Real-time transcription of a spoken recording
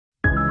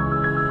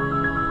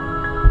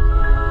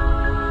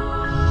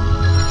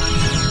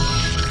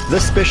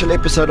This special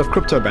episode of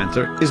Crypto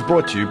Banter is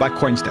brought to you by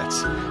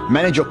CoinStats.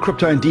 Manage your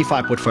crypto and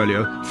DeFi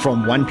portfolio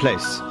from one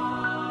place.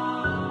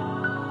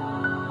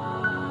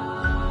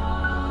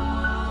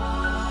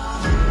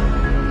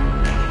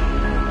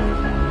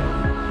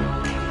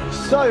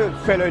 So,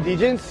 fellow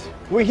DJs,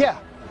 we're here,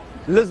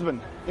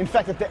 Lisbon, in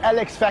fact at the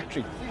Alex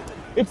factory.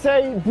 It's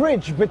a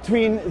bridge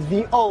between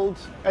the old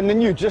and the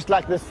new, just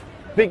like this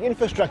big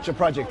infrastructure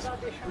project.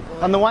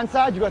 On the one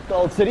side, you've got the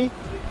old city.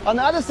 On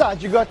the other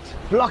side, you've got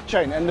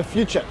blockchain and the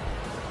future.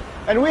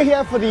 And we're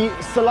here for the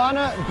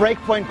Solana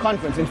Breakpoint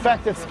conference. In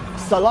fact, it's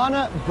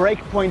Solana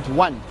Breakpoint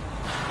 1.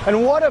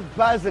 And what a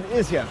buzz it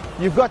is here.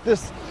 You've got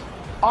this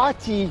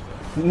arty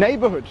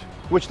neighborhood,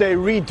 which they're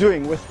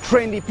redoing with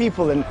trendy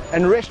people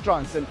and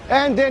restaurants.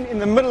 And then in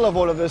the middle of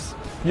all of this,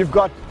 you've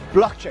got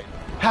blockchain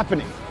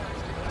happening,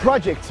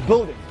 projects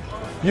building.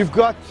 You've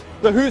got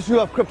the who's who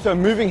of crypto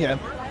moving here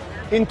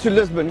into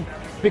Lisbon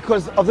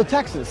because of the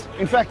taxes.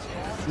 In fact,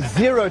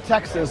 zero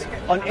taxes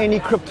on any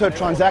crypto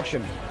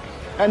transaction.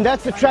 And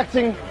that's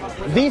attracting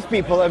these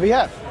people over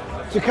here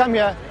to come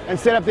here and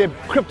set up their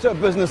crypto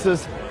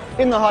businesses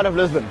in the heart of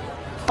Lisbon.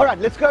 All right,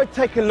 let's go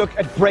take a look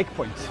at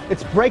Breakpoint.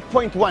 It's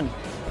Breakpoint 1,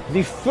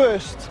 the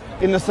first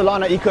in the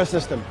Solana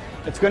ecosystem.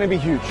 It's going to be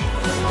huge.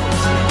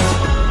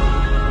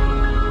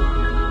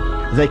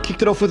 They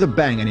kicked it off with a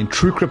bang and in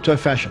true crypto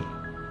fashion.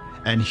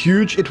 And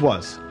huge it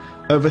was.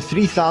 Over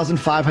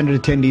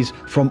 3,500 attendees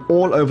from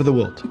all over the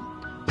world.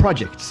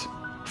 Projects,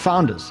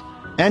 founders,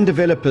 and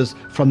developers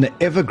from the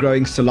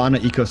ever-growing Solana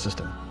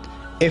ecosystem.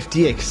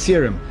 FTX,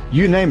 Serum,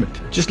 you name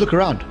it. Just look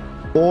around.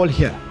 All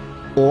here.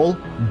 All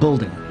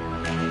building.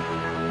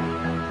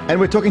 And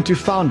we're talking to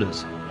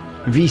founders,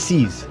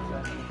 VCs,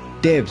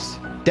 devs,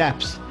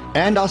 dApps,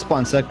 and our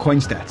sponsor,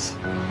 CoinStats.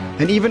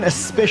 And even a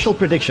special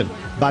prediction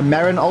by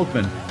Marin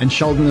Altman and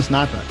Sheldon the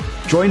Sniper.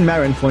 Join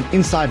Marin for an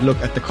inside look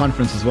at the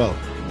conference as well.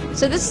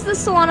 So this is the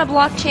Solana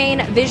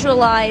blockchain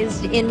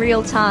visualized in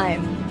real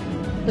time.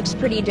 Looks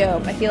pretty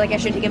dope. I feel like I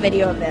should take a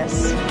video of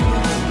this.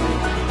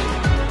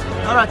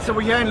 All right, so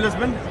we're here in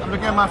Lisbon. I'm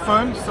looking at my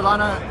phone.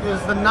 Solana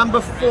is the number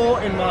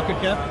 4 in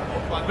market cap.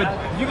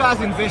 But you guys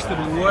invested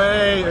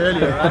way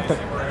earlier,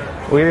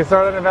 right? We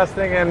started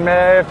investing in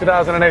May of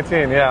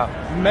 2018, yeah.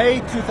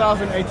 May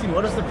 2018.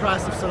 What is the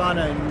price of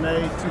Solana in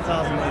May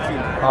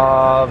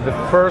 2018?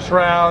 The first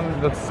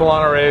round that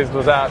Solana raised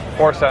was at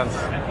 4 cents.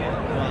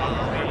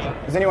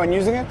 Is anyone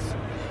using it?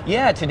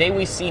 Yeah, today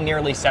we see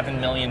nearly 7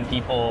 million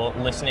people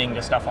listening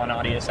to stuff on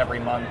Audius every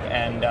month,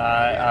 and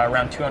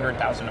around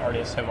 200,000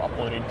 artists have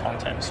uploaded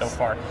content so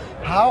far.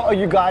 How are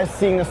you guys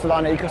seeing the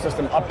Solana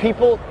ecosystem? Are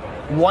people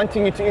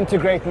wanting you to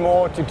integrate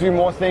more, to do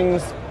more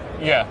things?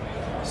 Yeah,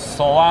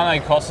 Solana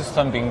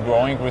ecosystem been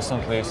growing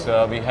recently,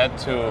 so we had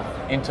to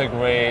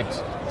integrate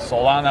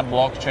Solana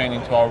blockchain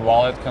into our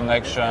wallet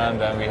connection,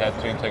 then we had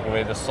to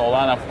integrate the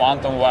Solana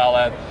Phantom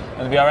wallet,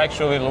 and we are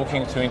actually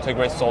looking to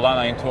integrate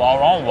Solana into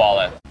our own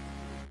wallet.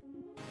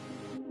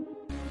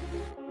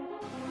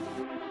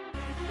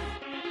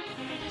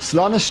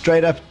 Solana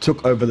straight up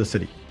took over the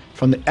city.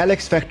 From the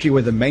Alex factory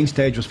where the main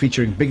stage was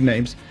featuring big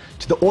names,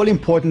 to the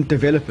all-important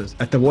developers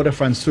at the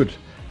waterfront Sud,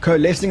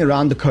 coalescing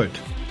around the code.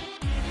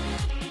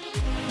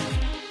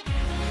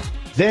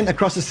 Then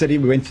across the city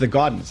we went to the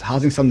gardens,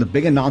 housing some of the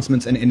big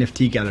announcements and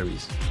NFT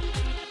galleries.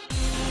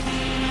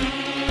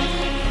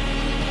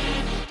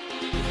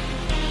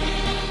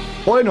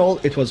 All in all,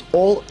 it was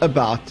all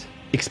about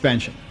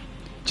expansion.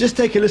 Just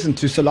take a listen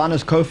to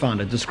Solana's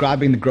co-founder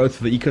describing the growth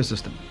of the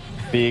ecosystem.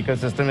 The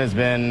ecosystem has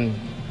been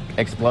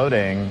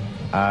exploding,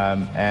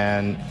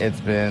 and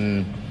it's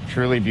been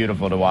truly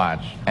beautiful to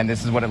watch. And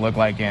this is what it looked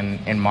like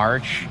in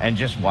March, and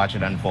just watch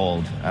it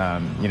unfold.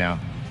 You know,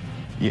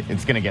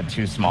 it's going to get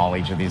too small,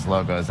 each of these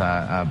logos,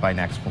 by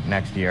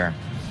next year.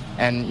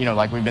 And you know,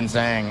 like we've been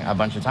saying a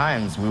bunch of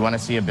times, we want to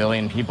see 1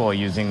 billion people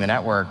using the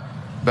network.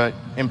 But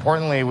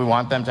importantly, we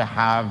want them to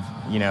have,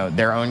 you know,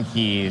 their own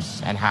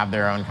keys and have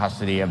their own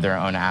custody of their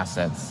own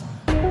assets.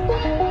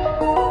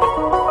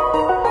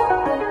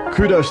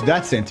 Kudos to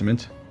that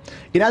sentiment.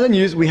 In other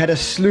news, we had a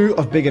slew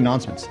of big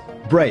announcements.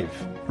 Brave,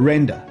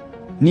 Render,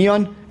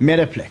 Neon,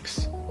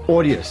 Metaplex,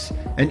 Audius,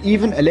 and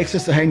even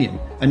Alexis Ohanian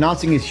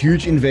announcing his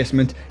huge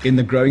investment in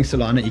the growing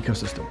Solana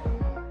ecosystem.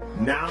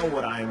 Now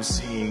what I am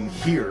seeing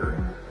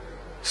here,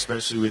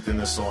 especially within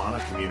the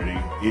Solana community,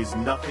 is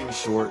nothing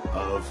short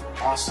of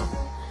awesome.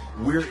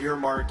 We're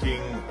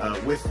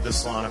earmarking with the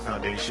Solana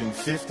Foundation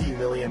 $50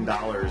 million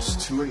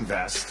to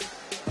invest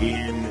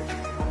in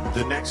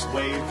the next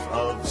wave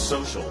of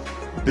social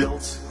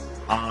built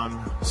on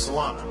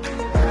Solana.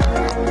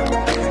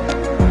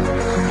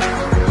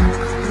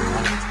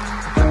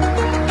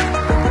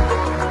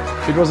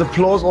 It was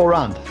applause all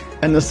round,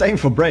 and the same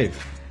for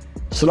Brave.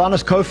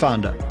 Solana's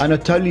co-founder,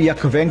 Anatoly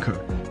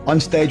Yakovenko, on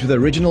stage with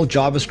original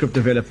JavaScript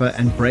developer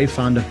and Brave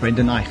founder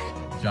Brendan Eich.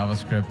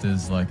 JavaScript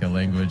is like a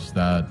language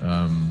that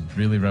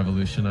really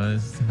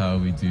revolutionized how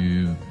we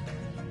do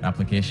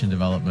application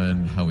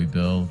development, how we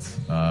build.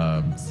 It's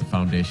the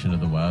foundation of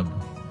the web.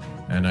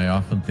 And I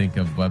often think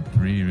of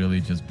Web3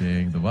 really just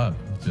being the web,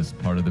 just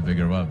part of the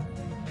bigger web.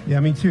 Yeah,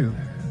 me too.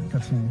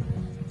 got some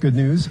good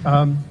news.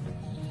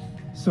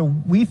 So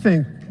we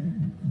think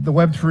the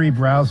Web3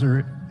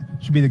 browser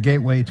should be the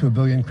gateway to 1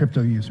 billion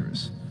crypto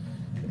users.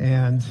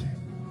 And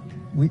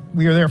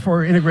we are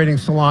therefore integrating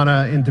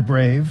Solana into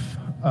Brave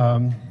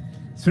as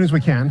soon as we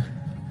can.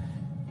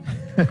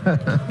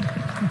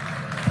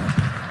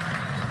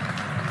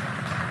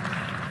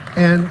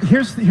 And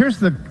here's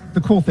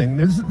the cool thing.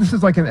 This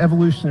is like an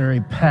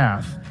evolutionary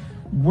path.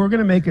 We're going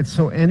to make it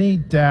so any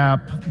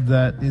dApp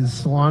that is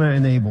Solana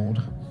enabled,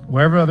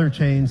 wherever other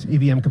chains,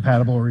 EVM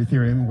compatible or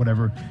Ethereum,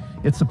 whatever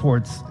it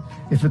supports,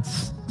 if it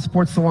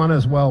supports Solana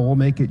as well, we'll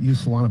make it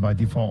use Solana by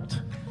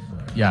default.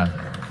 Yeah.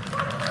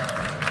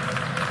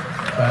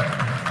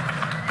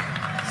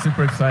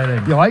 Super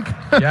exciting. You like?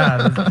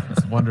 Yeah,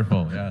 it's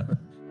wonderful. Yeah.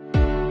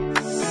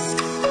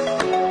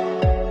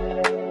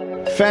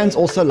 Fans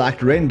also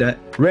liked Render,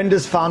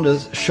 Render's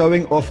founders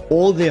showing off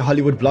all their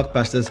Hollywood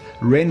blockbusters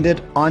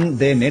rendered on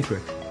their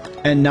network.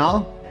 And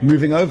now,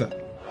 moving over.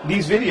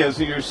 These videos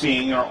that you're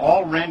seeing are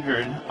all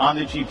rendered on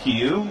the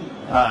GPU.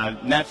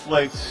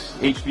 Netflix,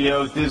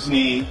 HBO,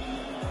 Disney,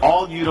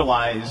 all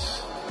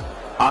utilize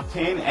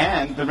Octane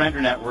and the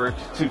Render network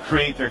to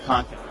create their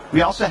content.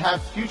 We also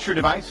have future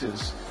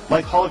devices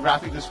like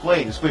holographic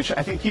displays, which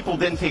I think people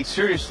didn't take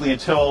seriously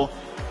until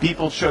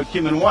Beeple showed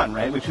Human One,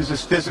 right, which is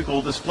this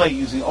physical display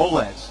using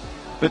OLEDs.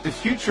 But the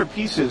future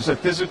pieces of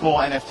physical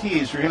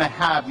NFTs are going to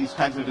have these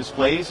kinds of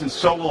displays, and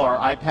so will our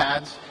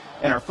iPads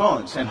and our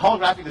phones. And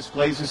holographic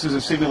displays, this is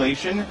a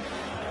simulation.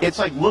 It's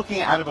like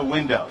looking out of a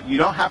window. You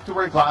don't have to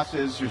wear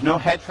glasses. There's no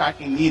head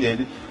tracking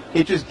needed.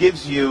 It just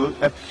gives you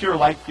a pure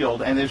light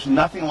field, and there's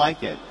nothing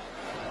like it.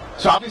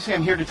 So obviously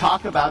I'm here to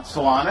talk about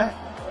Solana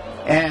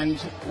and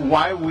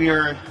why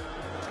we're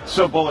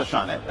so bullish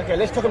on it. Okay,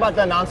 let's talk about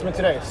the announcement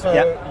today. So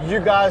you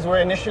guys were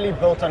initially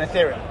built on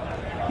Ethereum.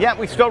 Yeah,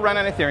 we still run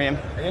on Ethereum.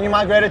 And you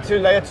migrated to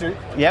layer 2.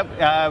 Yep,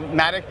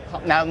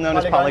 Matic, now known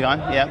as Polygon.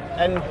 Yep.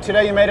 And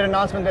today you made an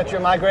announcement that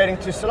you're migrating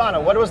to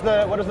Solana. What was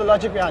the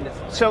logic behind it?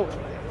 So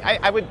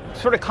I would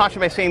sort of caution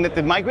by saying that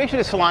the migration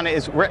to Solana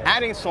is we're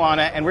adding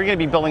Solana and we're going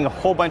to be building a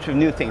whole bunch of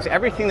new things.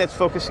 Everything that's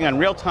focusing on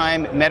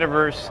real-time,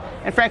 metaverse,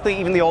 and frankly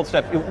even the old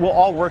stuff, it will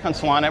all work on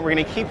Solana. We're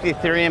going to keep the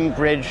Ethereum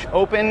bridge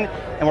open,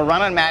 and we'll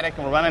run on Matic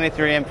and we'll run on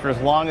Ethereum for as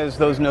long as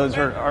those nodes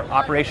are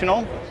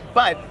operational.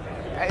 But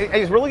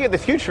as we're looking at the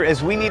future,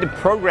 as we need to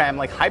program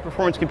like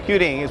high-performance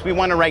computing, as we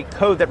want to write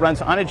code that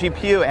runs on a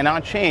GPU and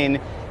on-chain,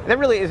 there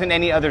really isn't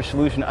any other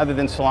solution other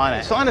than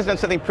Solana. Solana's done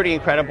something pretty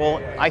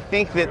incredible. I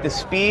think that the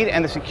speed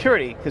and the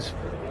security, because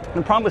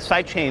the problem with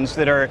sidechains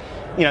that are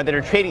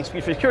trading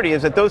speed for security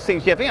is that those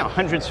things, you have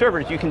 100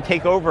 servers, you can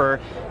take over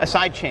a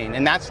sidechain,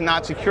 and that's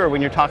not secure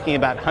when you're talking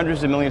about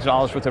hundreds of millions of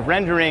dollars worth of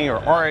rendering or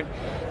art.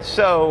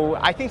 So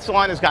I think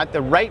Solana's got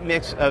the right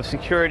mix of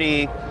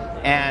security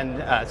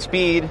and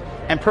speed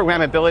and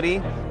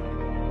programmability.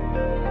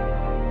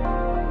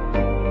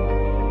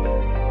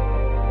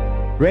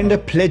 Render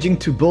pledging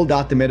to build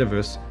out the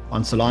metaverse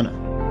on Solana.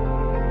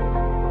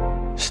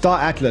 Star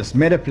Atlas,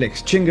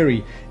 Metaplex,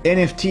 Chingery,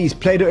 NFTs,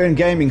 play-to-earn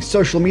gaming,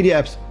 social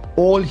media apps,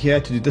 all here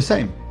to do the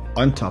same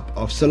on top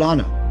of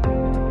Solana.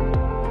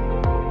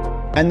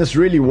 And this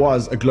really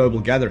was a global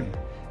gathering.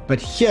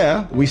 But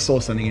here we saw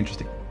something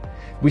interesting.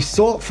 We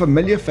saw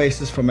familiar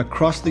faces from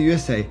across the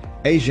USA,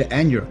 Asia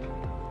and Europe,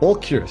 all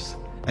curious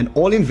and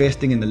all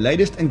investing in the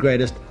latest and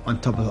greatest on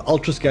top of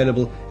ultra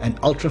scalable and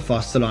ultra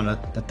fast Solana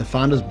that the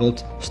founders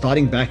built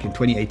starting back in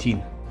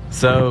 2018.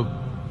 So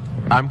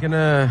I'm going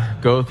to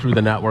go through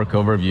the network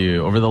overview.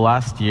 Over the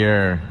last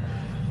year,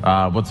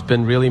 what's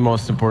been really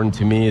most important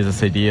to me is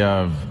this idea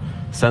of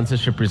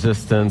censorship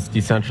resistance,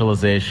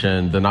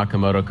 decentralization, the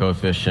Nakamoto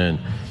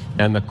coefficient,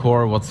 and the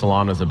core of what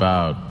Solana is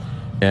about.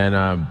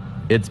 And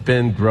it's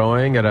been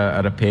growing at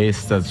a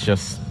pace that's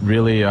just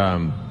really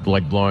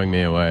like blowing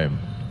me away.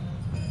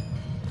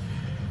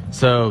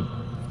 So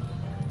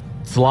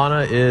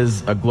Solana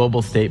is a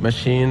global state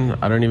machine.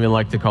 I don't even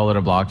like to call it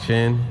a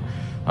blockchain.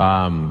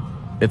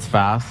 It's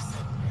fast.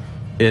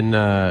 In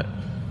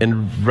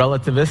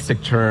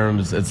relativistic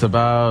terms, it's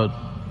about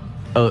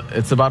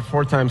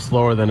 4 times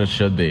slower than it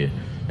should be,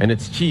 and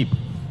it's cheap,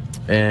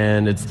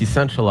 and it's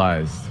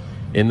decentralized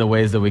in the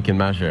ways that we can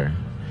measure.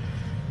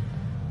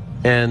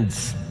 And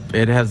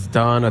it has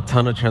done a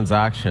ton of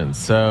transactions.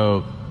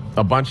 So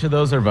a bunch of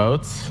those are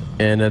votes,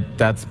 and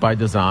that's by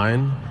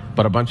design.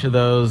 But a bunch of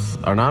those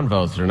are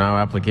non-votes. They're now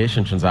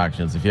application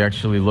transactions. If you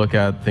actually look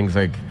at things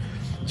like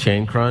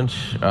Chain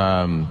Crunch,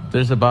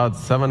 there's about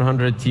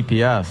 700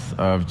 TPS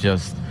of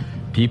just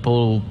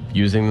people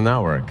using the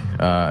network.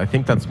 I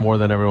think that's more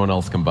than everyone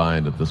else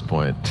combined at this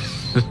point.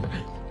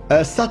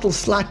 A subtle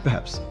slight,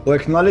 perhaps, or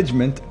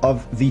acknowledgement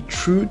of the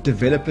true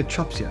developer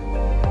chops here.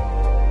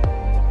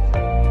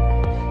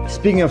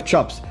 Speaking of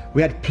chops,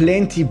 we had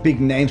plenty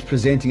big names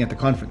presenting at the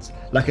conference,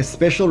 like a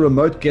special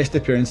remote guest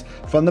appearance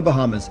from the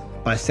Bahamas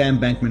by Sam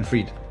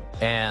Bankman-Fried.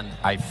 And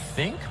I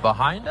think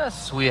behind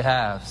us we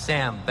have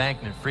Sam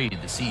Bankman-Fried,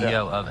 the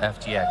CEO of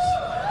FTX.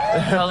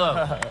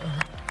 Hello.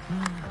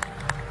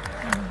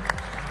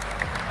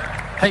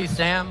 Hey,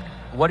 Sam.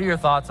 what are your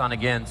thoughts on,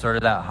 again, sort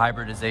of that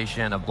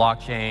hybridization of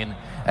blockchain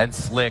and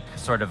slick,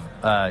 sort of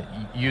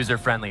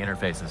user-friendly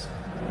interfaces?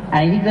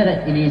 I think that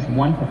it is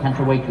one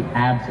potential way to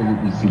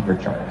absolutely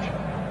supercharge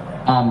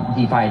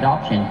DeFi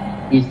adoption,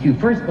 is to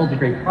first build a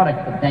great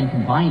product, but then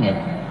combine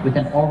it with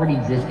an already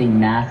existing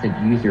massive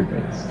user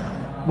base.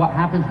 What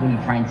happens when you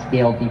try and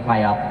scale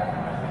DeFi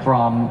up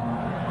from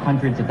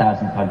hundreds of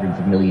thousands, hundreds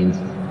of millions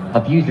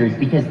of users?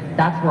 Because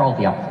that's where all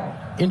the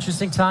upside.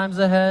 Interesting times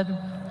ahead.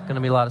 Going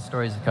to be a lot of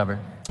stories to cover.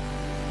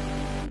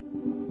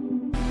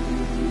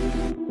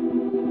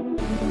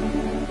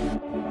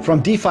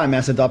 From DeFi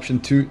mass adoption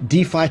to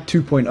DeFi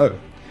 2.0,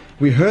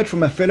 we heard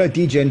from a fellow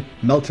DGen,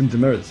 Melton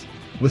Demers,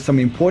 with some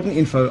important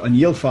info on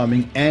yield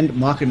farming and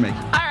market making.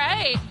 All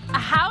right,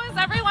 how is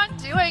everyone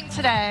doing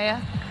today?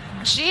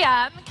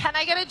 GM, can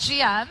I get a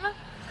GM?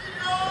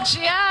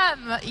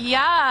 GM,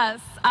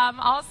 yes.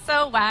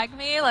 Also, wag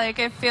me, like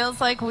it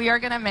feels like we are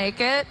gonna make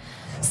it.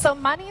 So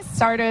money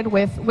started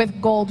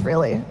with gold,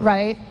 really,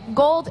 right?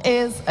 Gold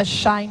is a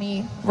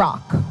shiny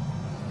rock.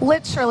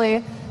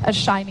 Literally a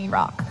shiny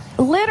rock.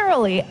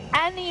 Literally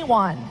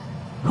anyone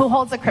who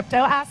holds a crypto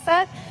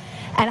asset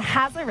and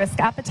has a risk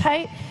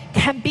appetite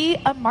can be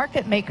a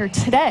market maker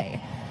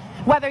today.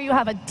 Whether you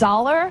have $1,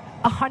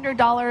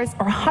 $100,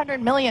 or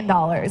 $100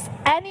 million,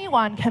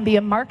 anyone can be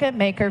a market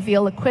maker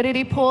via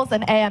liquidity pools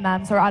and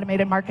AMMs, or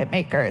automated market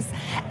makers.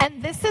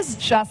 And this is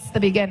just the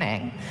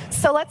beginning.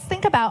 So let's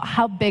think about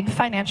how big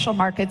financial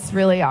markets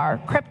really are.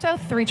 Crypto,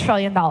 $3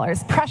 trillion.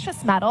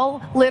 Precious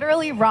metal,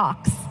 literally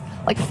rocks.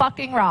 Like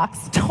fucking rocks,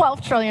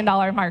 $12 trillion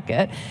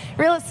market.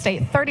 Real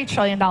estate, $30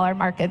 trillion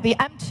market. The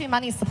M2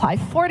 money supply,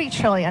 $40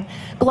 trillion.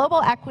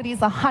 Global equities,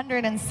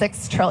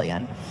 $106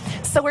 trillion.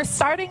 So we're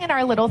starting in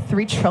our little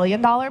 $3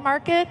 trillion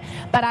market,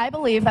 but I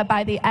believe that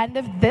by the end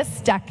of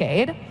this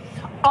decade,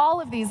 all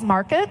of these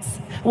markets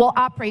will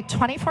operate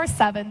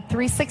 24/7,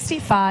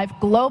 365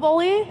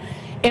 globally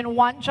in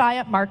one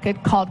giant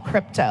market called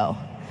crypto.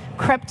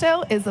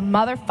 Crypto is a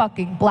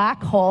motherfucking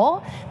black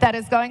hole that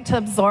is going to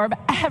absorb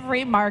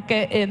every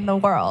market in the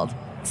world.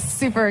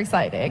 Super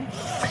exciting.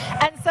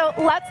 And so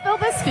let's build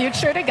this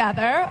future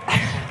together.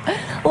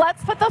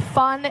 Let's put the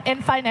fun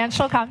in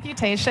financial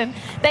computation.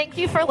 Thank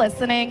you for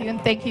listening,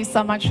 and thank you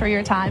so much for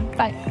your time.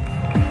 Bye.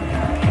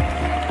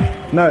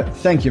 No,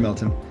 thank you,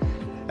 Melton.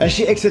 As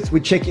she exits,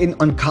 we check in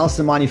on Kyle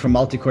Samani from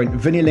Multicoin,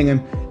 Vinny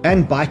Lingham,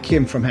 and Bai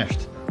Kim from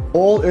Hashed.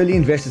 All early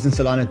investors in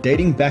Solana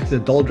dating back to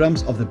the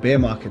doldrums of the bear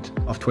market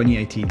of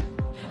 2018.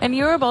 And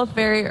you were both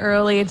very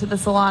early into the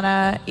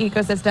Solana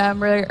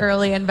ecosystem, really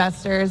early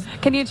investors.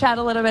 Can you chat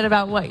a little bit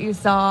about what you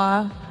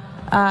saw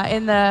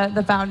in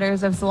the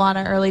founders of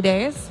Solana early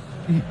days?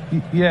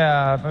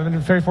 Yeah, I've been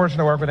very fortunate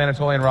to work with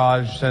Anatoly and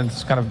Raj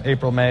since kind of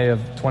April, May of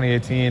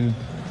 2018.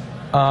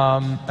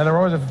 And there were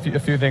always a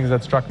few things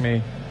that struck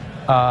me.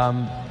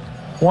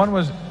 One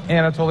was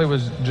Anatoly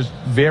was just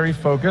very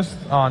focused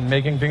on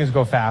making things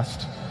go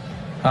fast.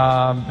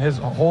 His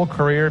whole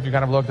career, if you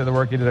kind of looked at the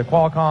work he did at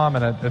Qualcomm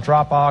and at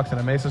Dropbox and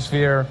at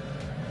Mesosphere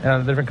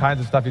and the different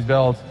kinds of stuff he's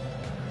built,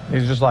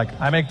 he's just like,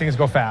 I make things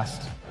go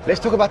fast. Let's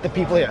talk about the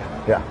people here.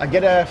 Yeah. I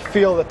get a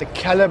feel that the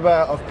caliber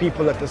of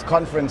people at this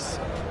conference,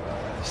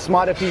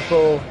 smarter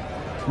people,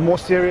 more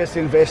serious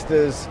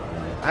investors.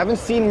 I haven't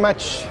seen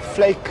much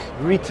flake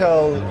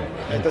retail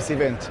at this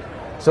event.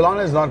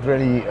 Solana is not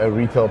really a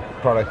retail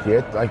product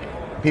yet. Like,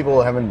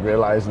 people haven't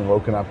realized and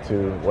woken up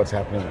to what's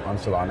happening on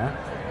Solana.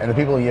 And the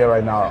people here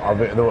right now are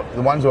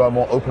the ones who are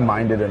more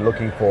open-minded and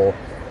looking for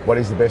what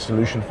is the best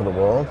solution for the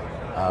world,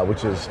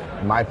 which is,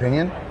 in my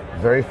opinion,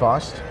 very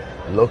fast,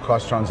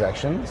 low-cost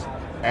transactions.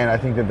 And I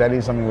think that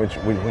is something which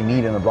we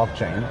need in a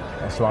blockchain,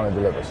 and Solana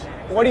delivers.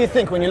 What do you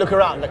think when you look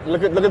around? Like,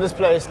 look at this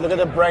place, look at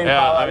the brain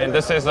power. Yeah, I mean,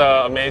 this is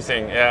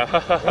amazing, yeah.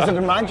 Does it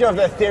remind you of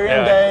the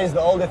Ethereum days, the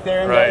old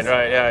Ethereum days?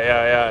 Right,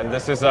 yeah. And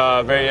this is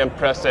very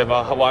impressive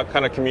what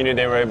kind of community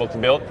they were able to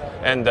build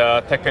and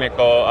the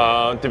technical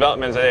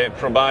developments they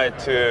provide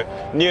to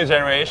new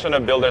generation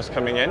of builders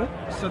coming in.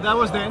 So that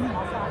was then.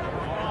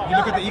 You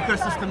look at the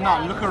ecosystem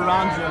now, look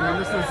around you. I mean,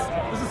 this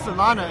is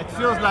Solana. It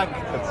feels like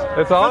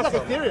it's awesome.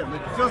 Like Ethereum.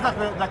 It feels like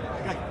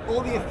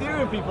all the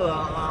Ethereum people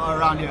are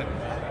around here.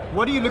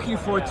 What are you looking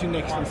forward to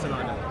next in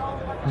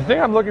Solana? The thing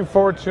I'm looking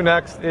forward to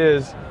next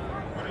is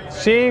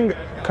seeing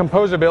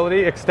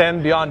composability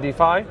extend beyond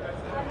DeFi.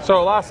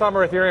 So last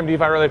summer, Ethereum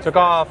DeFi really took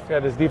off. You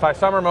had this DeFi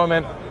summer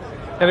moment.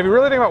 And if you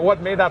really think about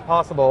what made that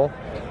possible,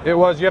 it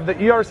was you have the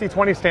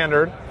ERC20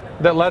 standard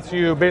that lets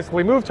you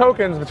basically move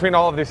tokens between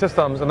all of these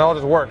systems, and it all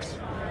just works.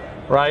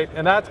 Right?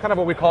 And that's kind of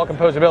what we call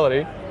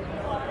composability.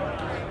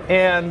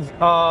 And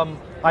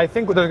I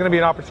think there's going to be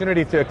an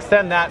opportunity to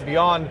extend that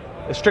beyond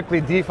a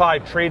strictly DeFi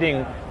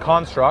trading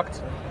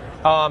construct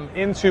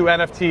into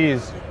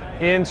NFTs,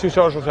 into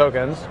social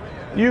tokens.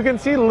 You can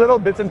see little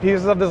bits and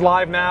pieces of this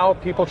live now,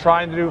 people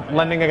trying to do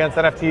lending against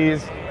NFTs,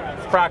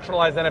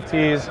 fractionalized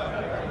NFTs,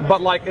 but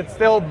like it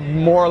still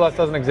more or less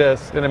doesn't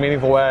exist in a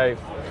meaningful way.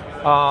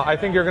 I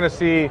think you're going to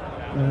see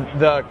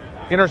the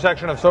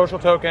intersection of social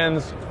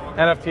tokens,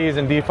 NFTs,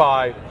 and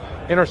DeFi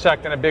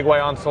intersect in a big way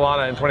on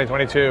Solana in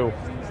 2022.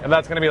 And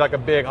that's going to be like a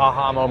big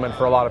aha moment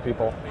for a lot of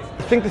people.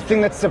 I think the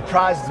thing that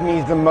surprised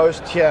me the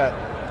most here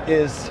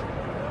is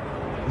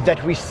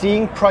that we're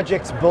seeing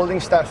projects building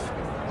stuff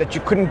that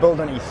you couldn't build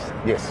on ETH.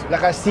 Yes.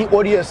 Like I see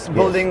Audius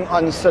building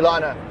on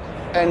Solana,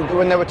 and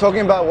when they were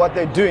talking about what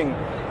they're doing,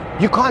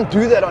 you can't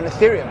do that on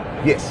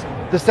Ethereum. Yes.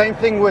 The same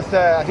thing with,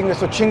 I think there's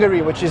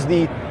Chingari, which is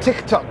the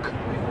TikTok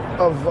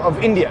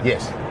of India.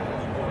 Yes.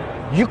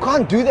 You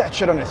can't do that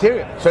shit on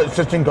Ethereum. So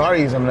Chingari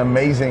is an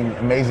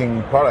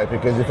amazing product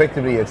because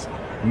effectively it's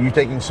you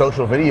taking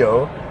social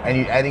video and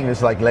you're adding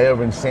this like layer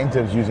of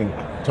incentives using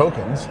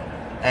tokens,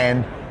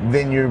 and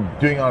then you're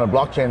doing it on a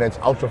blockchain that's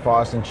ultra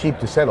fast and cheap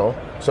to settle,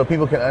 so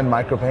people can earn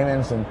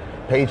micropayments and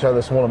pay each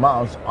other small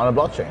amounts on a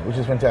blockchain, which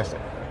is fantastic.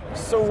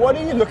 So what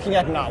are you looking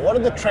at now? What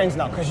are the trends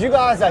now? Because you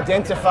guys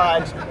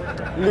identified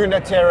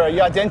Luna Terra,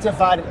 you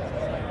identified,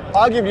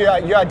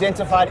 arguably you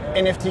identified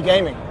NFT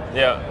gaming.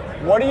 Yeah.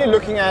 What are you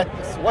looking at?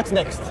 What's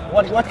next?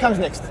 What comes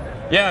next?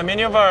 Yeah,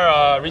 many of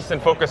our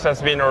recent focus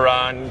has been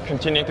around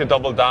continuing to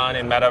double down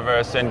in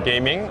metaverse and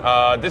gaming.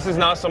 This is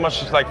not so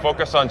much like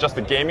focus on just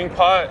the gaming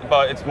part,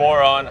 but it's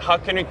more on how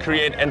can we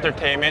create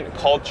entertainment,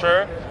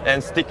 culture,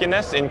 and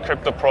stickiness in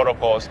crypto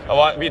protocols.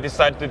 What we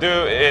decided to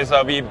do is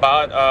we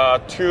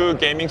bought 2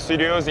 gaming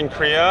studios in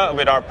Korea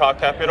with our product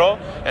capital,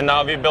 and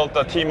now we built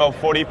a team of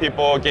 40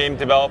 people, game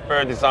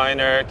developer,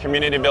 designer,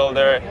 community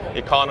builder,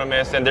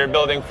 economist, and they're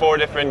building 4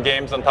 different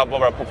games on top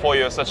of our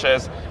portfolio, such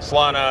as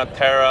Solana,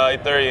 Terra,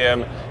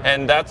 Ethereum.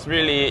 And that's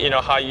really,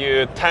 how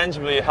you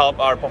tangibly help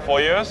our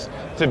portfolios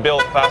to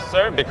build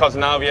faster, because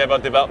now we have a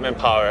development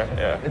power.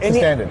 Yeah. It's the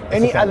standard.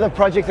 Any other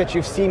project that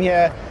you've seen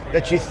here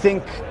that you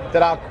think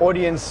that our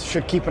audience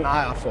should keep an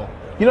eye out for?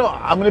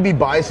 I'm going to be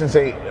biased and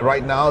say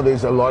right now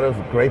there's a lot of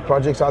great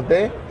projects out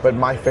there, but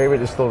my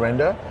favorite is still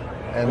Render.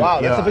 And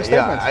wow, that's a big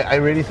statement. Yeah, I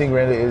really think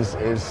Render is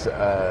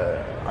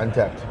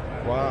untapped.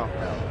 Wow.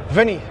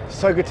 Vinny,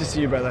 so good to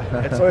see you, brother.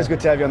 It's always good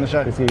to have you on the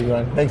show. Good to see you,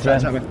 man. Thanks,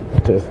 man.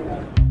 Cheers.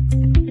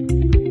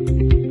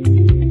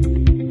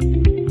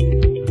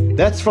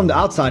 That's from the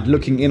outside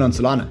looking in on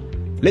Solana.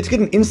 Let's get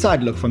an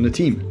inside look from the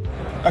team.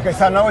 Okay,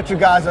 so I know what you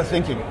guys are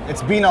thinking.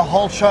 It's been a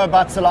whole show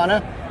about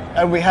Solana,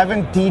 and we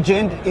haven't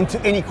degened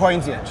into any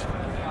coins yet.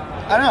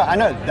 I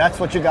know, that's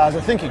what you guys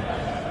are thinking.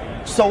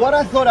 So what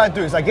I thought I'd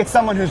do is I get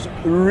someone who's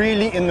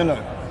really in the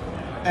know.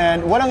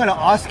 And what I'm going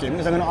to ask him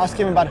is I'm going to ask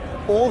him about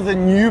all the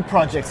new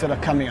projects that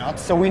are coming out,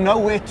 so we know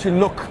where to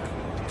look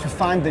to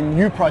find the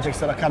new projects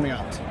that are coming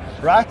out,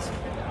 right?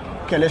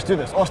 Okay, let's do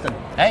this. Austin.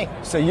 Hey.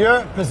 So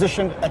you're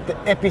positioned at the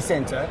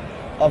epicenter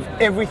of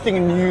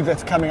everything new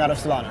that's coming out of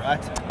Solana,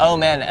 right? Oh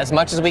man, as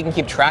much as we can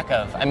keep track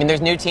of. I mean, there's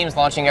new teams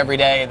launching every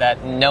day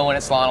that no one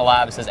at Solana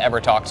Labs has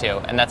ever talked to,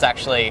 and that's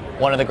actually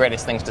one of the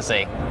greatest things to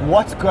see.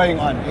 What's going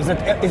on? Is it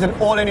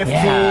all NFTs?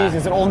 Yeah.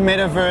 Is it all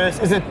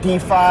metaverse? Is it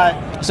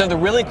DeFi? So the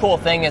really cool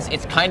thing is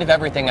it's kind of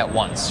everything at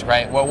once,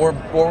 right? What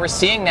we're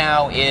seeing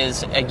now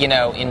is,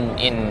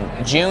 in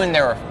June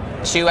there were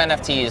 2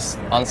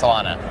 NFTs on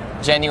Solana.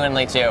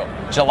 Genuinely 2.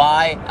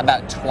 July,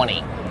 about 20.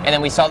 And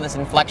then we saw this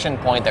inflection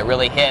point that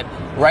really hit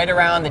right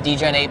around the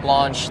DGen 8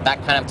 launch, that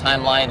kind of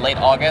timeline, late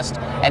August.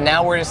 And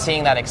now we're just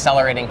seeing that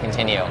accelerating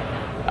continue.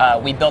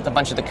 We built a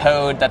bunch of the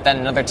code that then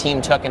another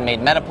team took and made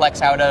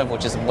Metaplex out of,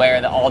 which is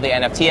where all the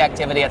NFT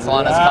activity at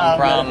Solana has come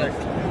from.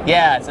 Metaplex.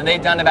 Yeah, so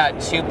they've done about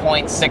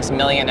 2.6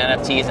 million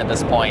NFTs at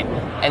this point.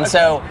 And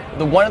so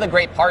one of the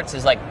great parts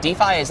is like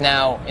DeFi is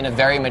now in a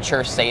very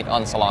mature state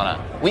on Solana.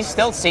 We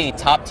still see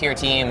top tier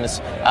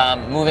teams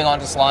moving on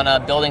to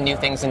Solana, building new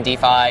things in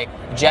DeFi.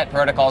 Jet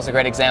Protocol is a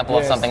great example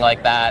of something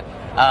like that.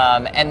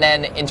 And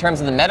then in terms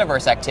of the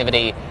metaverse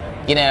activity,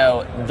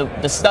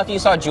 the stuff you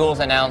saw Jules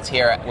announce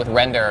here with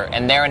Render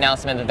and their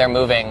announcement that they're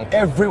moving.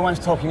 Everyone's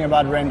talking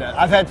about Render.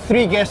 I've had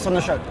 3 guests on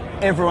the show.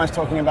 Everyone's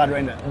talking about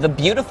Render. The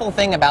beautiful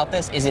thing about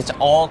this is it's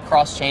all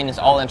cross-chain, it's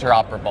all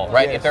interoperable,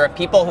 right? Yes. If there are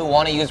people who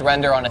want to use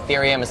Render on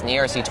Ethereum as an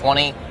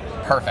ERC20,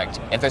 perfect.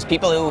 If there's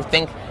people who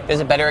think there's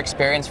a better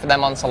experience for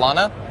them on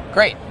Solana,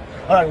 great.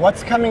 All right,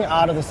 what's coming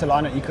out of the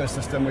Solana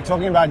ecosystem? We're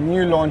talking about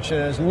new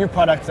launches, new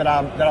products that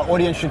our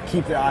audience should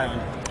keep their eye on.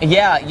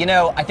 Yeah,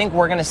 I think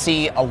we're going to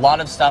see a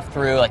lot of stuff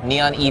through like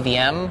Neon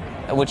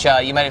EVM, which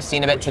you might have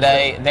seen a bit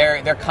today.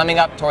 They're coming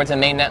up towards a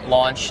mainnet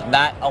launch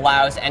that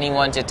allows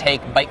anyone to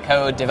take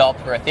bytecode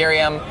developed for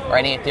Ethereum or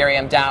any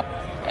Ethereum dApp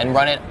and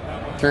run it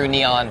through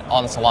Neon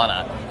on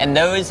Solana. And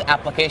those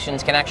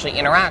applications can actually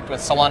interact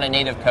with Solana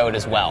native code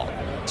as well.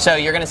 So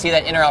you're going to see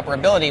that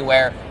interoperability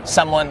where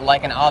someone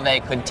like an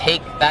Aave could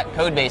take that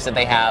code base that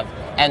they have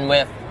and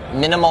with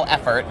minimal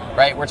effort,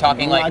 right? We're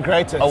talking like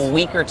a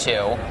week or 2.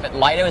 But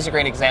Lido is a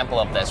great example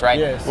of this, right?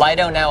 Yes.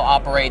 Lido now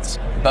operates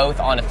both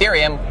on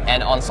Ethereum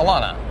and on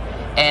Solana.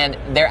 And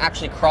they're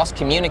actually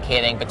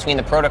cross-communicating between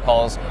the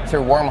protocols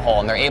through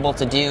Wormhole, and they're able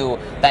to do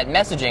that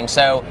messaging.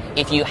 So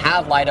if you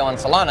have Lido on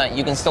Solana,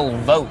 you can still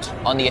vote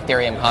on the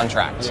Ethereum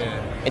contract.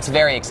 Yeah. It's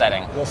very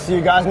exciting. We'll see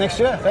you guys next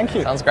year. Thank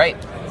you. Sounds great.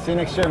 See you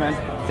next year, man.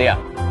 See ya.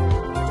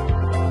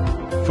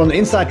 From the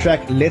inside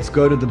track, let's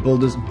go to the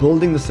builders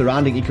building the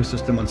surrounding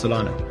ecosystem on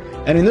Solana.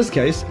 And in this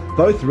case,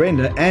 both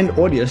Render and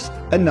Audius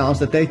announced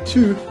that they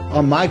too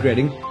are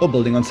migrating or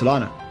building on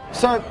Solana.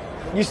 So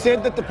you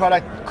said that the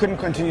product couldn't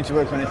continue to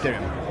work on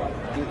Ethereum.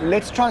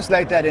 Let's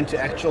translate that into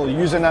actual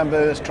user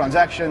numbers,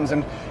 transactions,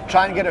 and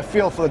try and get a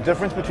feel for the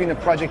difference between a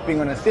project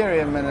being on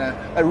Ethereum and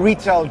a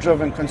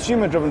retail-driven,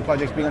 consumer-driven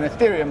project being on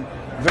Ethereum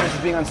versus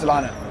being on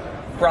Solana.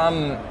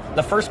 From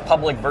the first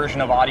public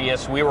version of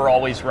Audius, we were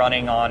always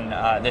running on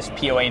this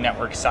POA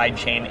network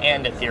sidechain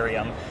and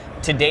Ethereum.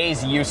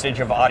 Today's usage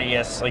of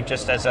Audius, like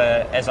just as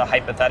a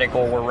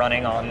hypothetical, we're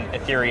running on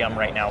Ethereum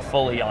right now,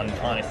 fully on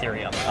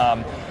Ethereum.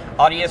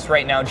 Audius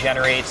right now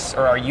generates,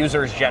 or our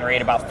users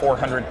generate about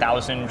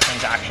 400,000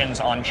 transactions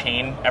on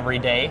chain every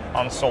day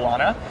on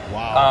Solana.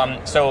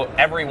 Wow. So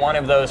every one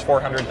of those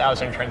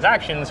 400,000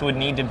 transactions would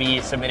need to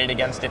be submitted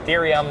against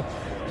Ethereum.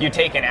 You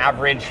take an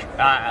average,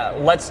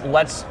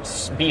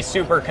 let's be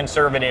super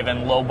conservative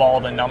and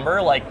lowball the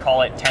number, like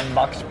call it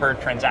 $10 per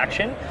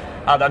transaction.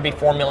 That'd be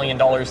 $4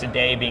 million a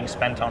day being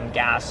spent on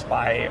gas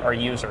by our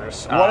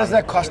users. What does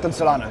that cost on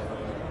Solana?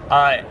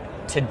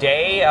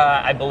 Today,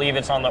 I believe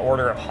it's on the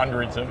order of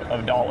hundreds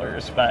of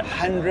dollars, but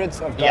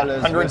hundreds of dollars. Yeah,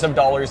 hundreds of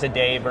dollars a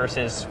day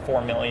versus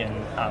 4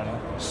 million.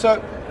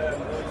 So,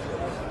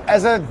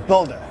 as a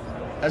builder,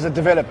 as a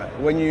developer,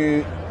 when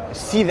you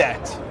see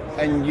that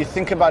and you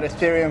think about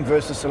Ethereum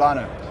versus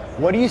Solana,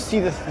 what do you see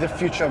the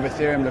future of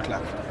Ethereum look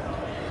like?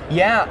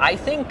 Yeah, I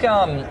think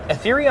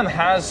Ethereum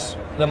has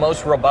the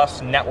most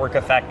robust network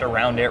effect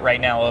around it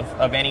right now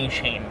of any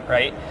chain,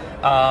 right?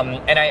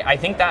 And I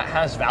think that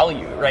has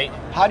value, right?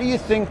 How do you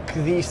think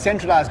the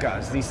centralized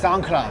guys, the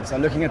SoundClouds, are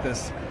looking at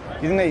this?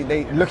 Do you think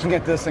they're looking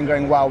at this and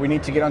going, wow, we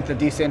need to get onto the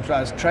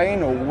decentralized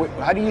train? Or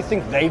how do you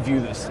think they view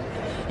this?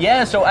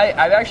 Yeah, so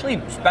I've actually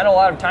spent a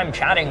lot of time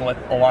chatting with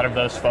a lot of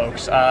those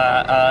folks.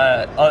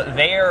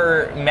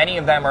 Many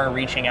of them are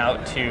reaching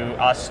out to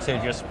us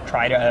to just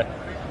try to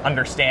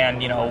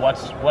understand,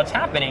 what's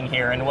happening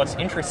here and what's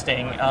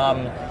interesting.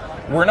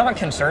 We're not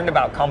concerned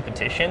about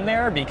competition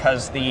there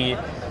because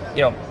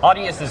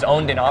Audius is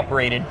owned and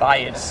operated by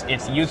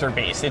its user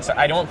base.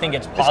 I don't think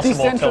it's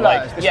possible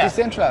decentralized.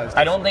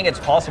 I don't think it's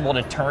possible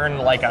to turn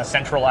like a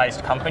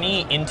centralized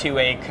company into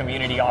a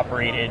community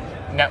operated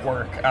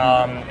network.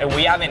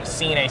 We haven't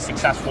seen a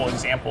successful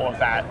example of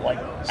that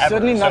ever.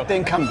 Certainly not the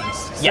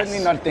incumbents. Yes.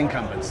 Certainly not the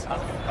incumbents.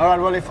 All right,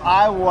 well, if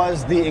I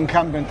was the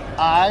incumbent,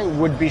 I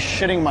would be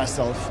shitting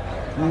myself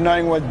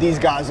knowing what these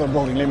guys are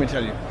building, let me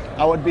tell you.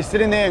 I would be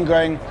sitting there and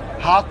going,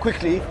 how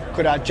quickly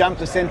could I jump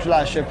the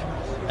centralized ship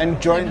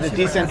and join the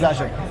decentralized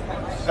ship?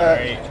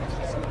 Sorry.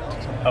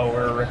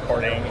 We're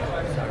recording.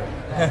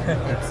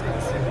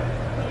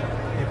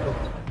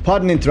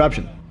 Pardon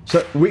interruption.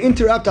 So we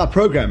interrupt our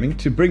programming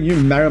to bring you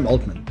Maram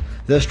Altman,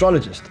 the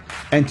astrologist,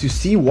 and to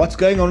see what's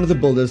going on with the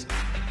builders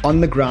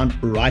on the ground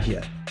right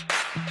here.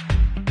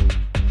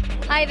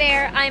 Hi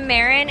there, I'm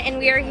Marin, and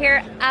we are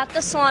here at the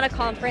Solana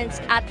conference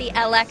at the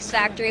LX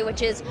factory,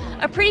 which is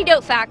a pretty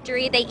dope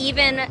factory. They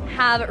even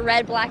have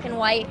red, black, and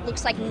white,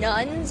 looks like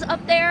nuns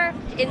up there.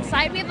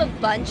 Inside we have a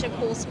bunch of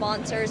cool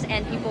sponsors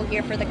and people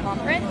here for the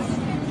conference.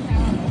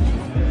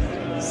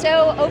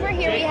 So over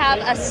here we have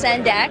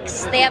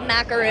Ascendex. They have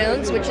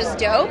macaroons, which is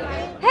dope.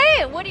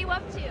 Hey, what are you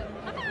up to?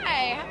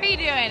 Hi, how are you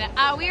doing?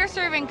 We are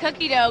serving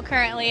cookie dough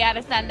currently at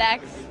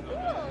Ascendex.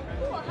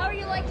 Cool. How are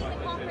you liking the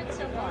conference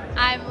so far?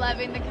 I'm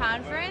loving the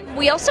conference.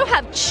 We also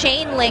have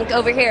Chainlink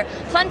over here.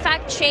 Fun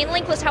fact,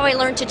 Chainlink was how I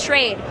learned to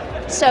trade.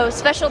 So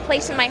special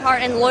place in my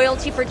heart and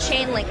loyalty for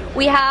Chainlink.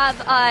 We have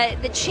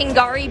the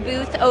Chingari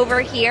booth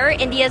over here,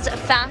 India's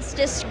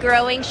fastest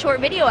growing short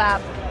video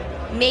app.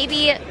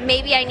 Maybe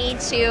I need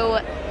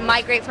to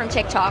migrate from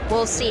TikTok.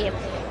 We'll see.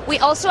 We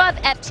also have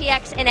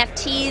FTX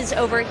NFTs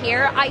over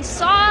here. I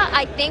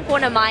think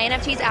one of my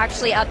NFTs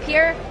actually up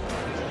here.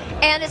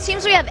 And it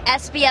seems we have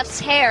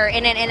SBF's hair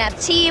in an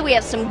NFT. We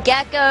have some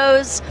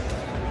geckos.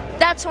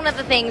 That's one of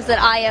the things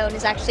that I own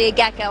is actually a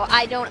gecko.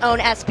 I don't own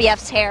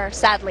SBF's hair,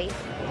 sadly.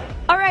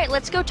 All right,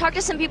 let's go talk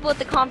to some people at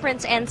the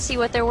conference and see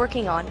what they're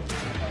working on.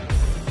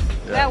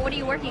 Yeah, what are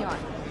you working on?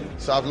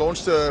 So I've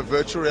launched a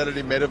virtual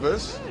reality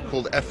metaverse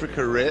called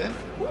Africa Rare,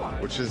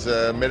 which is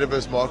a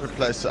metaverse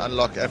marketplace to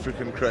unlock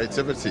African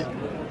creativity.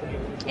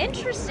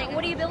 Interesting.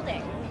 What are you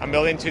building? I'm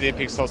building 2D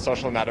pixel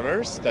social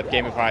metaverse that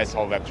gamifies the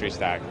whole Web3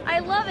 stack. I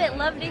love it.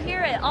 Love to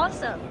hear it.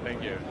 Awesome.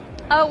 Thank you.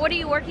 Oh, what are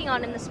you working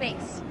on in the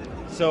space?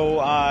 So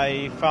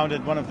I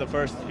founded one of the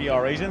first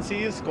PR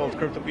agencies called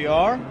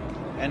CryptoPR,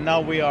 and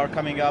now we are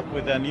coming up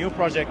with a new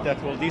project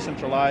that will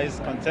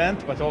decentralize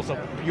content but also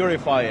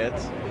purify it.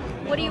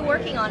 What are you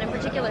working on in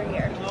particular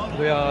here?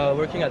 We are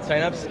working at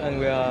Synapse and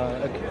we are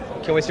a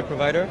KYC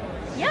provider.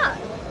 Yeah.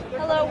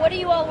 Hello, what are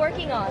you all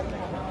working on?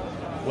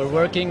 We're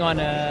working on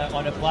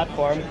a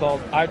platform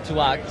called Art to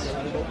Act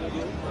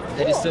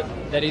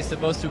that is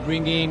supposed to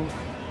bring in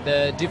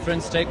the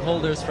different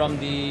stakeholders from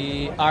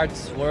the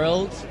arts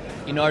world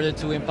in order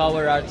to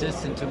empower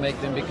artists and to make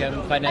them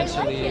become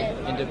financially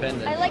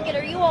independent. I like it.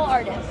 Are you all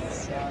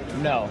artists?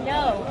 No.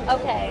 No.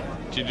 Okay.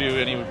 Do you do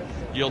any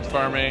yield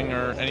farming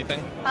or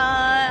anything?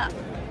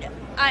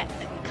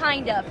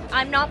 kind of.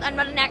 I'm not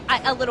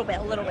a little bit.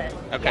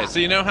 Okay, Yeah. so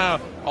you know how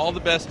all the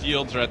best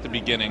yields are at the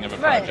beginning of a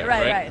Right, project,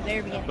 right.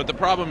 Very beginning. But the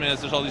problem is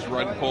there's all these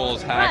rug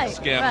pulls, hacks,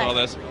 Right, scams, right. all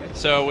this.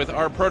 So with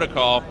our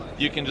protocol,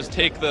 you can just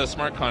take the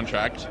smart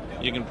contract,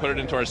 you can put it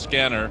into our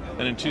scanner,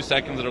 and in 2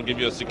 seconds it'll give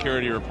you a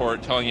security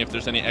report telling you if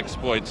there's any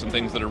exploits and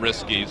things that are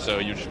risky, so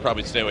you should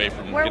probably stay away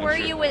from Where getting were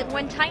screwed. you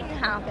when Titan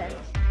happened?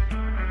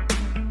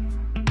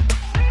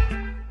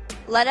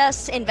 Let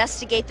us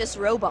investigate this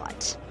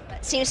robot.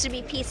 It seems to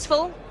be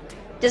peaceful.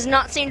 Does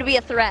not seem to be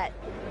a threat.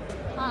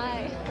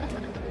 Hi.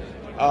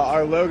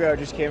 Our logo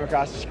just came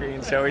across the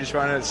screen, so we just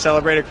wanted to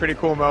celebrate a pretty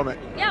cool moment.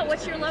 Yeah,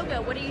 what's your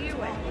logo? What are you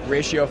doing?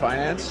 Ratio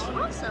Finance.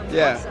 Awesome.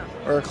 Yeah, Awesome.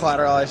 we're a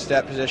collateralized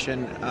debt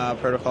position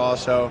protocol,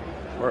 so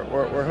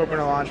we're hoping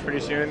to launch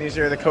pretty soon. These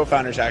are the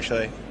co-founders,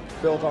 actually.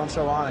 Built on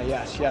Solana,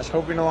 yes.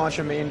 Hoping to launch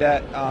a main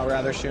debt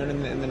rather soon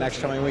in the next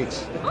coming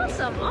weeks.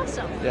 Awesome.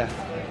 Yeah.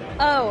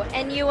 Oh,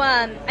 and you,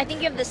 I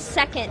think you have the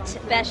second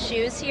best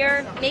shoes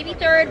here. Maybe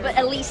third, but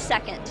at least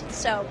second.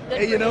 So good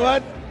Hey, for you know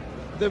what?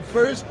 The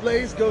first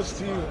place goes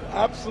to you.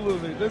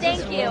 Absolutely. This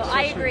is Thank you. what's so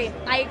I sweet.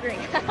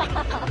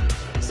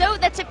 agree. So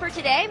that's it for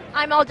today.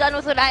 I'm all done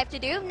with what I have to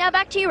do. Now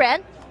back to you,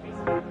 Red.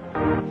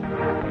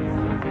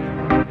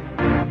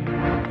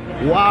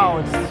 Wow,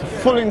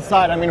 it's full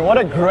inside. I mean, what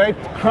a great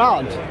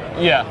crowd.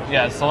 Yeah,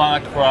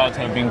 Solana crowds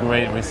have been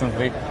great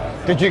recently.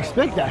 Did you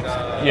expect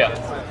that? Yeah.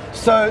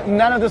 So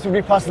none of this would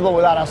be possible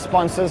without our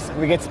sponsors.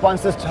 We get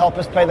sponsors to help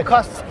us pay the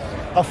costs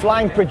of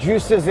flying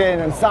producers in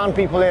and sound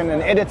people in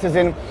and editors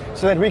in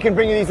so that we can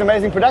bring you these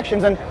amazing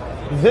productions. And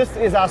this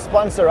is our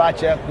sponsor right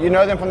here. You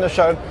know them from the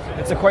show.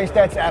 It's a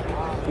CoinStats app.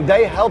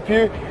 They help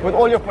you with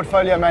all your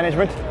portfolio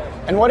management.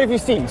 And what have you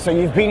seen? So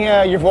you've been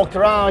here, you've walked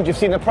around, you've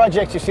seen the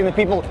projects, you've seen the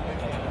people.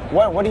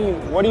 What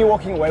are you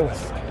walking away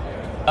with?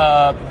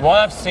 What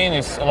I've seen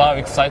is a lot of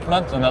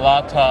excitement and a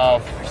lot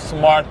of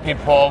smart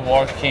people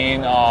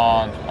working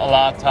on a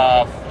lot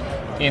of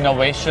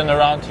innovation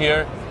around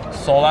here.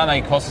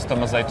 Solana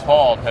ecosystem, as I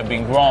told, have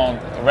been grown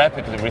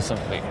rapidly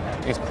recently.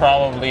 It's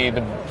probably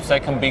the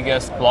second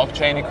biggest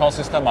blockchain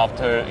ecosystem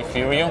after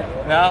Ethereum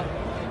now,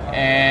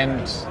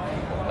 and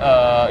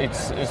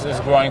it's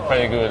growing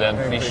pretty good.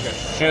 And we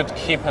should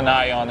keep an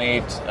eye on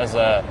it as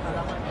a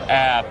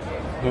app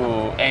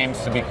who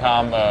aims to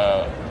become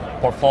a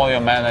portfolio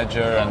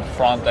manager and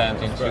front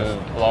end into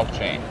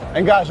blockchain.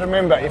 And guys,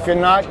 remember, if you're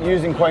not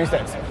using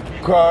CoinStats,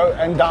 go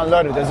and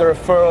download it. There's a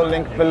referral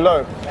link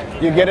below.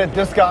 You get a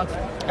discount,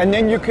 and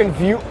then you can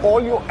view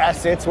all your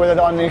assets, whether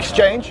they're on an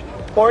exchange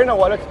or in a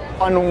wallet,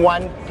 on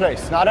one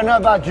place. Now, I don't know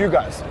about you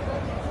guys,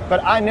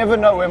 but I never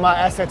know where my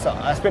assets are.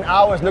 I spend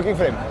hours looking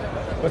for them.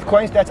 With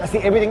CoinStats, I see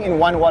everything in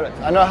one wallet.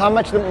 I know how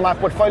much my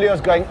portfolio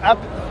is going up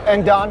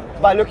and down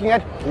by looking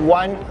at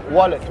one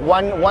wallet,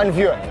 one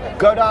viewer.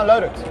 Go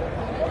download it.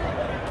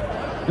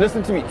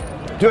 Listen to me.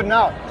 Do it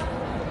now.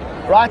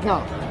 Right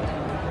now.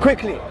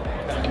 Quickly.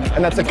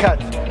 And that's a cut.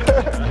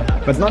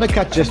 But not a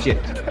cut just yet.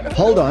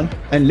 Hold on,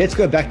 and let's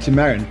go back to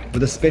Marin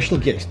with a special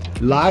guest,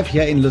 live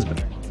here in Lisbon.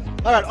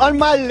 All right, on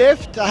my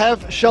left, I have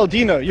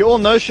Sheldino. You all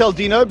know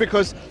Sheldino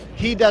because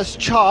he does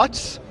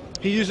charts.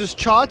 He uses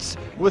charts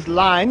with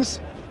lines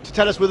to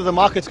tell us whether the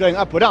market's going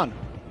up or down.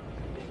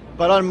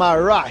 But on my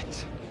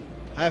right,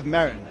 I have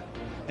Marin,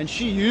 and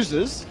she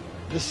uses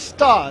the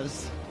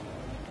stars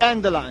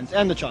and the lines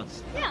and the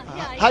charts.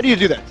 How do you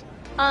do that?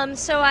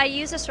 So I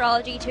use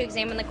astrology to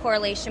examine the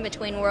correlation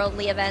between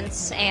worldly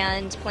events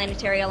and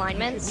planetary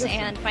alignments,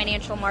 and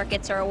financial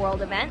markets are a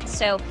world event.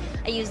 So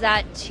I use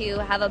that to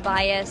have a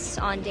bias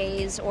on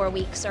days or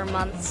weeks or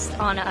months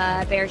on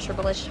a bearish or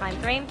bullish time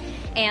frame.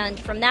 And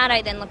from that,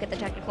 I then look at the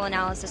technical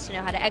analysis to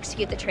know how to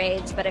execute the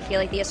trades. But I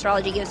feel like the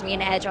astrology gives me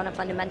an edge on a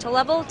fundamental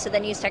level to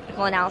then use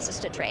technical analysis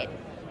to trade.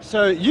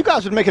 So you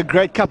guys would make a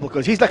great couple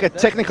because he's like a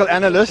technical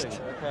analyst,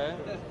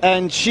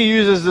 and she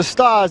uses the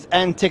stars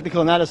and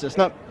technical analysis.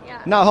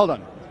 Now hold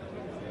on.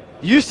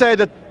 You say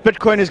that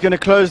Bitcoin is going to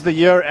close the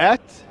year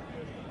at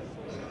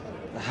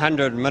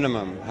 100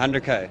 minimum,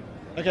 100K.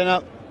 Okay,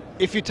 now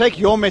if you take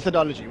your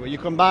methodology where you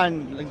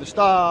combine like the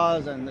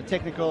stars and the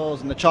technicals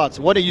and the charts,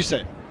 what do you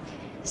say?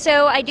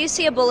 So I do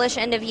see a bullish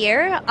end of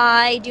year.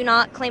 I do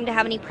not claim to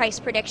have any price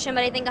prediction,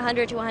 but I think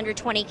 100 to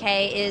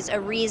 120K is a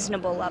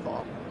reasonable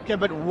level. Okay,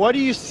 but what do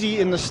you see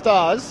in the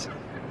stars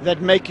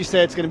that make you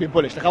say it's going to be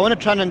bullish? Like, I want to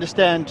try and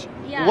understand,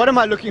 what am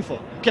I looking for?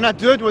 Can I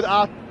do it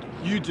without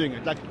you doing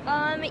it? Like,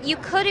 you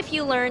could if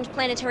you learned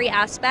planetary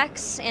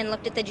aspects and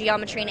looked at the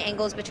geometry and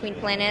angles between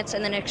planets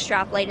and then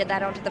extrapolated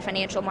that onto the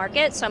financial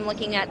market. So I'm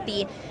looking at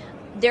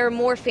there are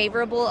more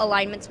favorable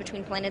alignments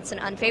between planets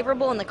and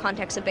unfavorable in the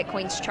context of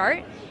Bitcoin's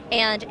chart.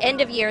 And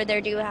end of year,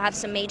 there do have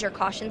some major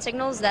caution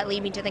signals that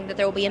lead me to think that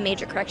there will be a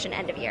major correction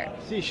end of year.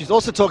 See, she's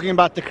also talking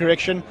about the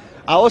correction.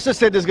 I also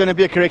said there's going to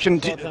be a correction.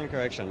 Short-term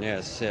correction,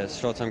 yes,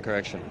 short-term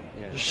correction.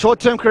 Yes.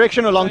 Short-term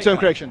correction or long-term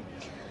correction?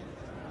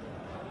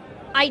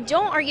 I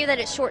don't argue that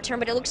it's short term,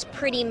 but it looks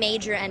pretty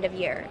major end of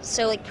year.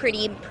 So like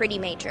pretty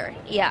major.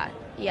 Yeah.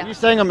 Are you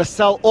saying I'm going to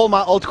sell all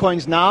my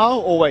altcoins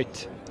now or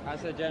wait? I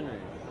said January.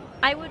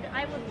 I would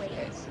wait.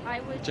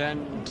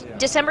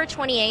 December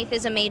 28th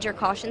is a major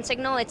caution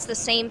signal. It's the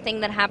same thing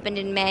that happened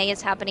in May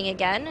is happening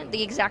again,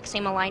 the exact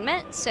same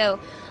alignment. So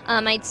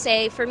I'd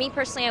say for me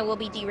personally, I will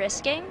be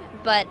de-risking,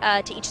 but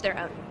to each their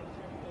own.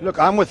 Look,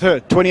 I'm with her.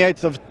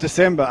 28th of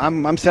December,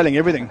 I'm selling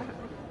everything.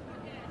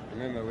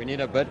 Remember, we need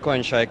a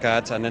Bitcoin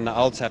shakeout, and then the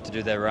alts have to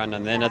do their run,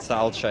 and then it's the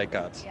alt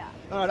shakeout. Yeah.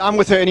 All right, I'm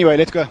with her anyway.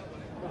 Let's go.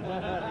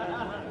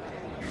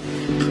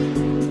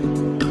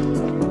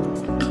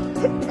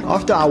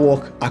 After our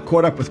walk, I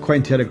caught up with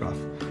Cointelegraph,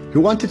 who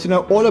wanted to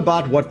know all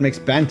about what makes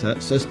Banter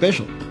so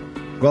special.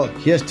 Well,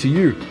 here's to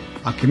you,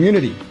 our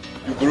community.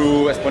 You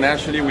grew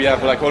exponentially. We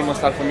have like almost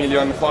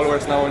 500,000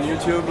 followers now on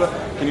YouTube.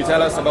 Can you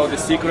tell us about the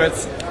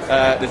secrets,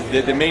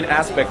 the main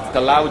aspect that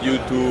allowed you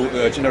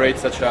to generate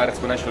such an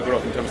exponential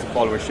growth in terms of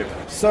followership?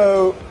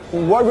 So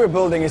what we're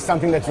building is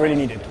something that's really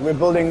needed. We're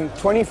building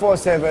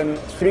 24/7,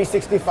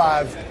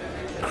 365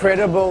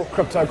 credible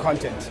crypto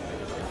content.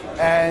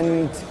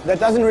 And that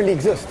doesn't really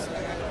exist.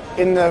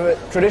 In the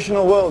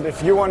traditional world,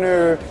 if you want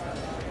to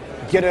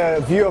get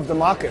a view of the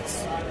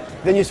markets,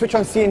 then you switch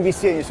on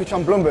CNBC and you switch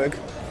on Bloomberg,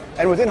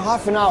 and within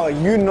half an hour,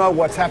 you know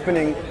what's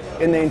happening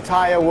in the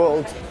entire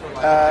world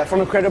from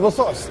a credible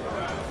source.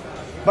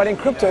 But in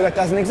crypto, that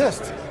doesn't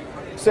exist.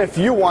 So if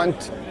you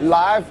want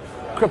live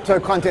crypto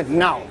content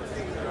now,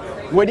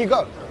 where do you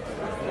go?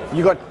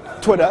 You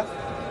got Twitter,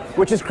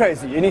 which is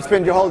crazy. You need to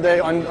spend your whole day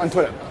on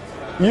Twitter.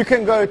 You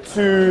can go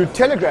to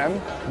Telegram,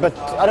 but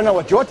I don't know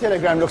what your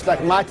Telegram looks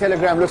like. My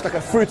Telegram looks like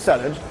a fruit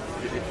salad.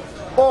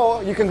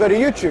 Or you can go to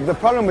YouTube. The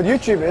problem with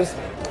YouTube is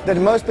that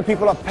most of the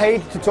people are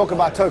paid to talk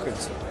about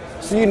tokens.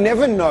 So you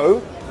never know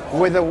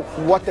whether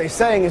what they're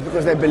saying is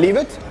because they believe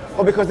it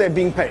or because they're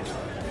being paid.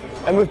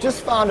 And we've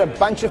just found a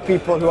bunch of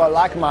people who are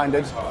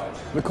like-minded.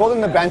 We call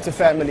them the Banter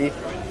family,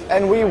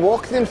 and we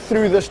walk them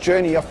through this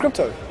journey of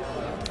crypto.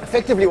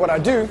 Effectively, what I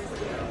do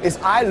is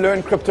I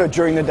learn crypto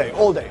during the day,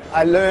 all day.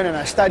 I learn and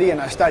I study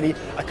and I study.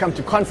 I come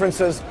to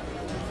conferences.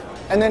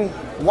 And then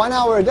 1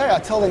 hour a day, I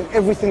tell them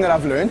everything that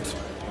I've learned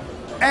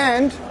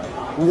and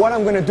what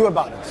I'm going to do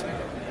about it.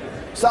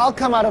 So I'll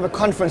come out of a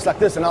conference like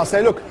this and I'll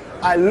say, look,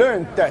 I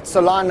learned that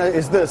Solana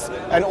is this,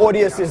 and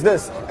Audius is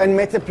this, and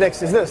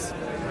Metaplex is this.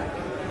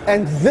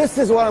 And this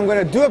is what I'm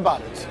going to do about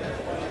it.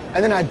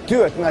 And then I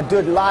do it, and I do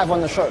it live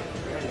on the show.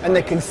 And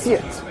they can see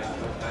it.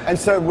 And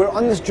so we're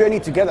on this journey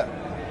together.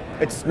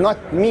 It's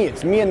not me,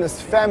 it's me and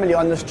this family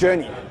on this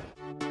journey.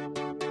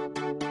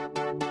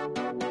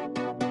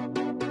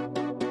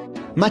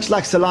 Much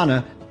like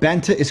Solana,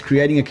 Banter is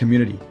creating a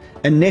community,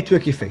 a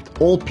network effect,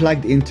 all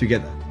plugged in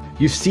together.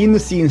 You've seen the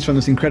scenes from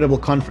this incredible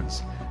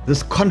conference,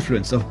 this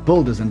confluence of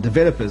builders and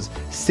developers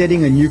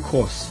setting a new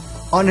course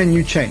on a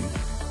new chain,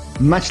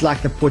 much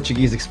like the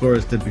Portuguese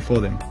explorers did before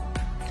them.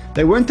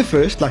 They weren't the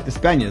first like the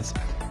Spaniards,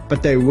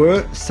 but they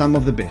were some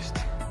of the best.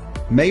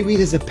 Maybe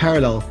there's a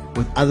parallel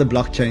with other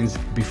blockchains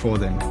before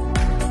them.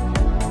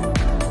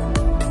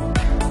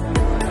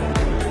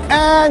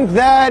 And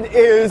that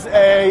is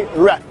a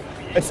wrap.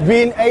 It's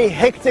been a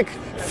hectic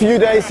few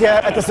days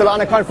here at the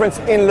Solana conference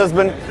in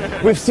Lisbon.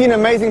 We've seen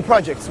amazing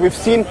projects. We've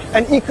seen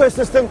an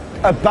ecosystem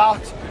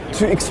about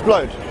to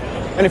explode.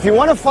 And if you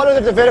want to follow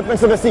the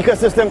developments of this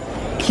ecosystem,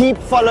 keep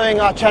following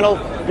our channel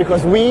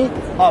because we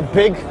are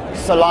big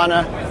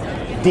Solana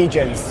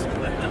degens.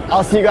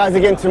 I'll see you guys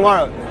again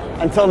tomorrow.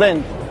 Until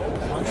then,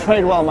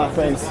 trade well, my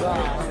friends.